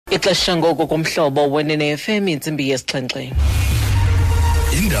Ixesha ngoko kumhlobo wenene-FM intsimbi yesixhenxe.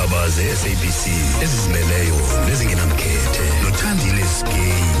 Indaba ze-SABC ezizimeleyo nezingenamkhethe nothandile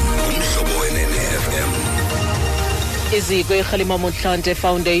Skeyi kumhlobo wenene-FM. Iziko uKgalema Motlanthe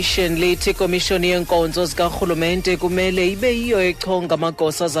Foundation lithi ikomishoni yenkonzo zikarhulumente kumele ibe yiyo echonga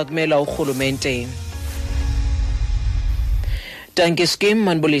amagosa aza kumela urhulumente. Dankie Skim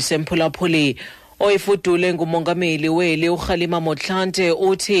manibulise mphulaphuli. Owayefudula ngumongameli weli uKgalema Motlanthe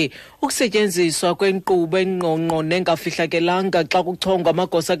uthi ukusetyenziswa kwenkqubo engqongqo nenga fihlakelanga xa kuchongwa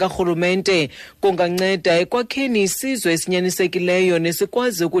amagosa karhulumente kunganceda ekwakheni isizwe esinyanisekileyo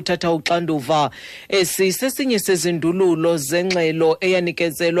nesikwazi ukuthatha uxanduva. Esi sesinye sezindululo zengxelo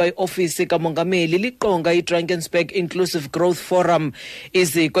eyanikezelwa iofisi kamongameli liqonga iDrakensberg Inclusive Growth Forum.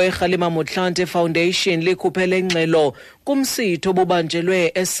 Iziko uKgalema Motlanthe Foundation likhuphe le ngxelo kumsitho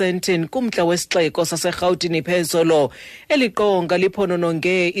obubanjelwe eSentin kumntla wesixeko saseRhawutini phezolo. Eliqonga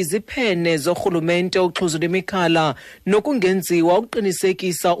liphonononge iziphene zorhulumente uxhuzula imikhala nokungenziwa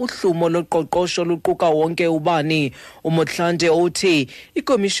ukuqinisekisa uhlumo loqoqosho luquka wonke ubani. UMotlanthe uthi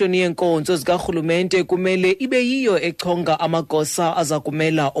ikomishoni yenkonzo zikarhulumente kumele ibe yiyo echonga amagosa aza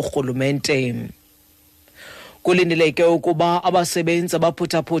kumela urhulumente. Kulindeleke ukuba abasebenzi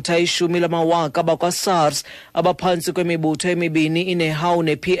abaphuthaphutha 10,000 bakwa-SARS abaphantsi kwemibutho emibini ineHAW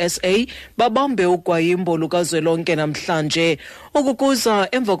ne-PSA babambe ugwayimbo lukazwelonke namhlanje. Ukukuza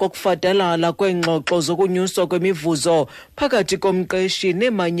emva kokufadalala kweengxoxo zokunyuswa kwemivuzo phakathi komqeshi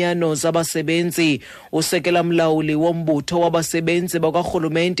neemanyano zabasebenzi. Usekela mlawuli wombutho wabasebenzi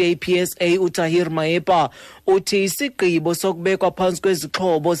bakwarhulumente i-PSA uTahir Mayepa uthi isigqibo sokubekwa phantsi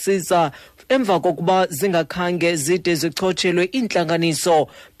kwezixhobo siza emva kokuba zingakhange zide zichotshelwe iintlanganiso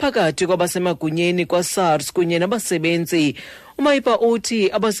phakathi kwabasemagunyeni kwa-SARS kunye nabasebenzi. uMayipa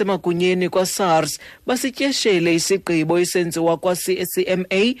uthi abasemagunyeni kwa-SARS basityeshele isigqibo esenziwa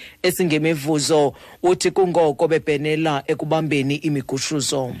kwa-CMA esingemivuzo. Uthi kungoko bebhenela ekubambeni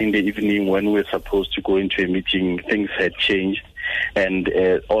imigushuzo. In the evening when we were supposed to go into a meeting, things had changed and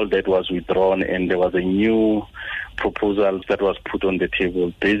all that was withdrawn and there was a new proposal that was put on the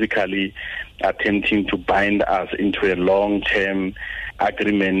table, basically attempting to bind us into a long-term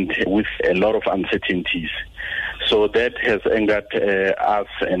agreement with a lot of uncertainties. So that has angered us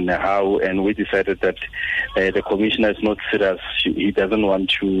and we decided that the commissioner is not serious. He doesn't want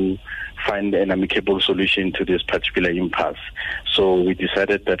to find an amicable solution to this particular impasse. So we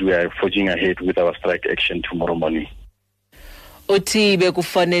decided that we are forging ahead with our strike action tomorrow morning. Uthi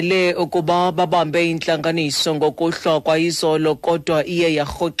bekufanele ukuba babambe intlanganiso ngokuhlwa kwayizolo kodwa iye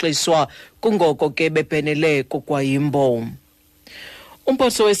yarhoxiswa kungoko ke bebhenele kukwayimbo.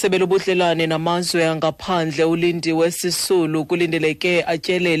 Umphatho wesebe lobudlelwane namazwe angaphandle uLindiwe Sisulu kulindeleke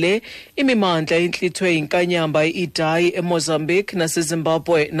atyelele imimandla entlithwe yinkanyamba iDai eMozambique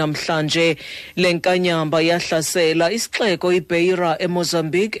naseZimbabwe namhlanje. Le nkanyamba yahlasela isixeko iBeira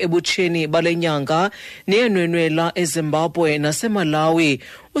eMozambique ebutsheni bale nyanga neyenwenwela eZimbabwe naseMalawi.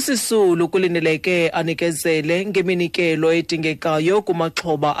 USisulu kulindeleke anikezele ngeminikelo edingekayo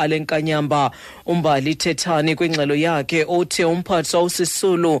kumaxhoba ale nkanyamba. Umbali Thethani kwingxelo yakhe uthi umphatho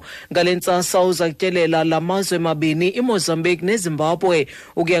uSisulu ngale ntsasa uza kutyelela la mazwe mabini iMozambique neZimbabwe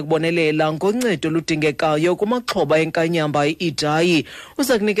ukuya kubonelela ngoncedo ludingekayo kumaxhoba enkanyamba iDai.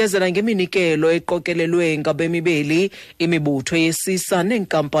 Uza kunikezela ngeminikelo eqokelelwe ngabemibeli, imibutho yesisa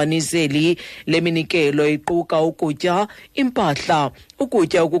neenkampani zeli. Le minikelo iquka ukutya, impahla,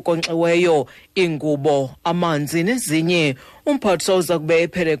 ukutya okukonxiweyo, ingubo, amanzi nezinye. Umphatho uza kube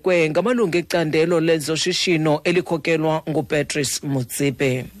ephelekwe ngamalungu ecandelo lezoshishino elikhokelwa nguPatrice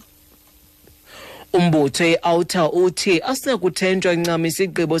Mutsipe. Umbutho e-Outer uthi asinakuthenjwa ncam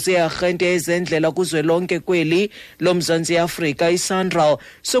isigqibo searhente ezendlela kuzwelonke kweli loMzantsi Afrika iSANRAL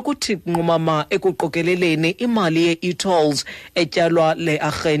sokuthi nqumama ekuqokeleleni imali ye-e-tolls etyalwa le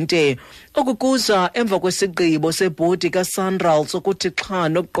arhente. Okukuza emva kwesigqibo sebhodi kaSANRAL sokuthi xha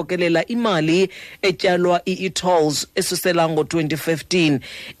nokuqokelela imali etyalwa i-e-tolls esusela ngo-2015.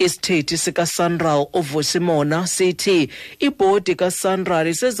 Isithethi sikaSANRAL uVusimona sithi ibhodi kaSANRAL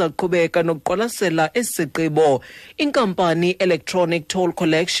isezaqhubeka nokuqwalasela esigqibo. Inkampani Electronic Toll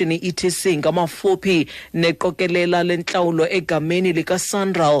Collection ETC ngamafuphi neqokelela lentlawulo egameni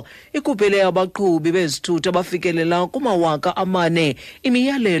likaSANRAL ikupele abaqhubi bezithuthi abafikelela 4,000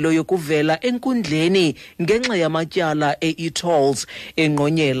 imiyalelo yokuvela ukugqibela enkundleni ngenxa yamatyala e-tolls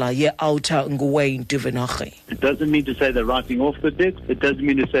enqonyela ye-outer nguwayne duvenage. It doesn't mean to say they're writing off the debt. It doesn't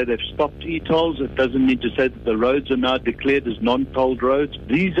mean to say they've stopped e-tolls. It doesn't mean to say that the roads are now declared as non-tolled roads.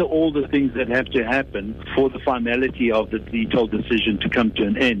 These are all the things that have to happen for the finality of the e-toll decision to come to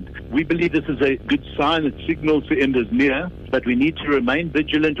an end. We believe this is a good sign. It signals the end is near, but we need to remain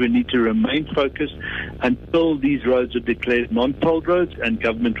vigilant. We need to remain focused until these roads are declared non-tolled roads and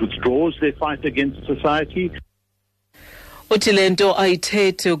government withdraws their fight against society. Uthi lento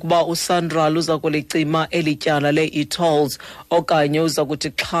ayithethi ukuba uSandral uza kulicima elityala le-e-tolls okanye uza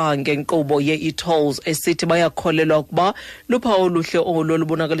kuthi xha ngenkqubo ye-e-tolls esithi bayakholelwa ukuba luphawu oluhle olo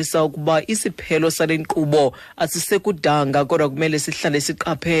lubonakalisa ukuba isiphelo sale nkqubo asisekudanga kodwa kumele sihlale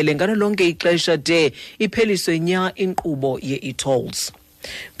siqaphele ngalo lonke ixesha de ipheliswe nya inkqubo ye-e-tolls.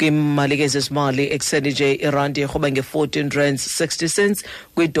 Kwimali zezimali ekuseni nje irandi erhoba nge-14.60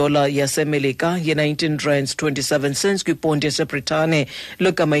 kwidola yasemelika ye-19.27 kwiponti yaseBritane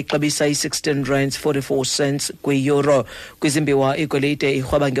logama ixabisa i-16.44 kwi-euro. Kwizimbiwa igolide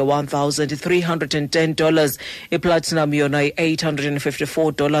irhoba nge-$1,310, iplatinum yona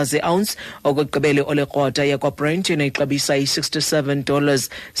i-$854 i-ounce, okugqibele olekrwada yakwaBrent yona ixabisa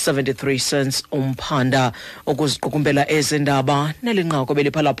i-$67.73 umphanda. Ukuziqukumbela ezi ndaba nelinqaku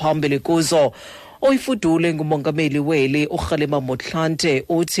beliphala phambili kuzo. Owayefudula ngumongameli weli uKgalema Motlanthe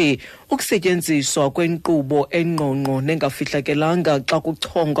uthi ukusetyenziswa kwenkqubo engqongqo nenga fihlakelanga xa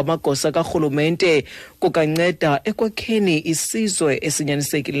kuchongwa amagosa karhulumente kunganceda ekwakheni isizwe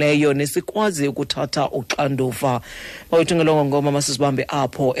esinyanisekileyo nesikwazi ukuthatha uxanduva. Mawuthungelongo ngoma masizibambe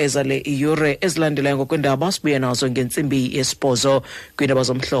apho ezale iyure ezilandelayo ngokwendaba sibuye nazo ngentsimbi yesibhozo kwiindaba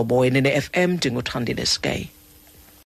zomhlobo wenene FM ndinguthandile Skay.